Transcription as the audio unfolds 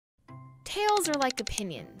Tails are like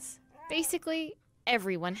opinions. Basically,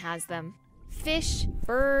 everyone has them. Fish,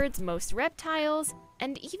 birds, most reptiles,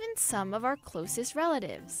 and even some of our closest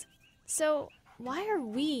relatives. So, why are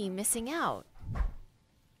we missing out?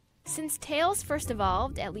 Since tails first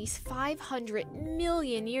evolved at least 500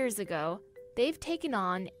 million years ago, they've taken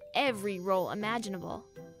on every role imaginable.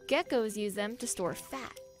 Geckos use them to store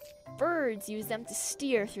fat. Birds use them to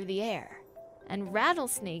steer through the air. And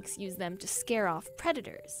rattlesnakes use them to scare off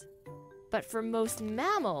predators. But for most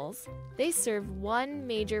mammals, they serve one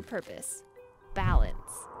major purpose: balance.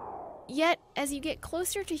 Yet, as you get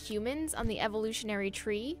closer to humans on the evolutionary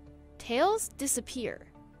tree, tails disappear.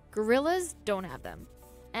 Gorillas don't have them.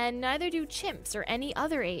 And neither do chimps or any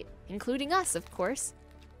other ape, including us, of course.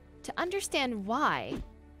 To understand why,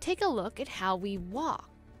 take a look at how we walk.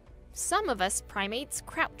 Some of us primates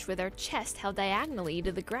crouch with our chest held diagonally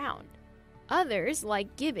to the ground. Others,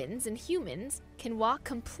 like gibbons and humans, can walk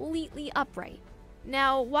completely upright.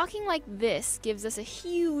 Now, walking like this gives us a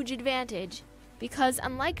huge advantage because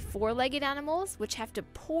unlike four-legged animals, which have to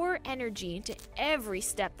pour energy into every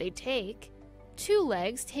step they take, two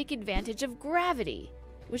legs take advantage of gravity,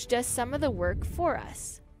 which does some of the work for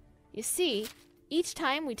us. You see, each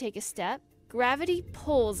time we take a step, gravity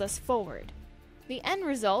pulls us forward. The end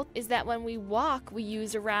result is that when we walk, we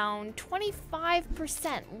use around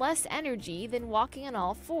 25% less energy than walking on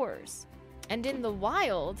all fours. And in the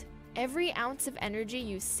wild, every ounce of energy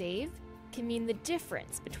you save can mean the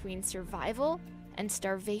difference between survival and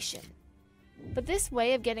starvation. But this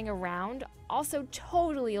way of getting around also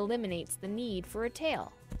totally eliminates the need for a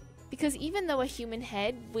tail. Because even though a human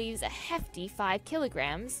head weighs a hefty 5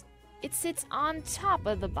 kilograms, it sits on top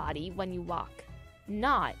of the body when you walk,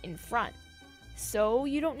 not in front. So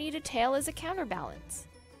you don't need a tail as a counterbalance.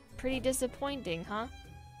 Pretty disappointing, huh?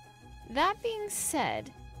 That being said,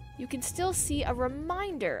 you can still see a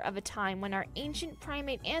reminder of a time when our ancient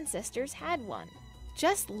primate ancestors had one.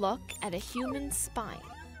 Just look at a human spine.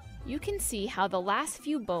 You can see how the last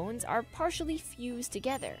few bones are partially fused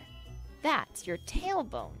together. That's your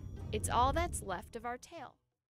tailbone. It's all that's left of our tail.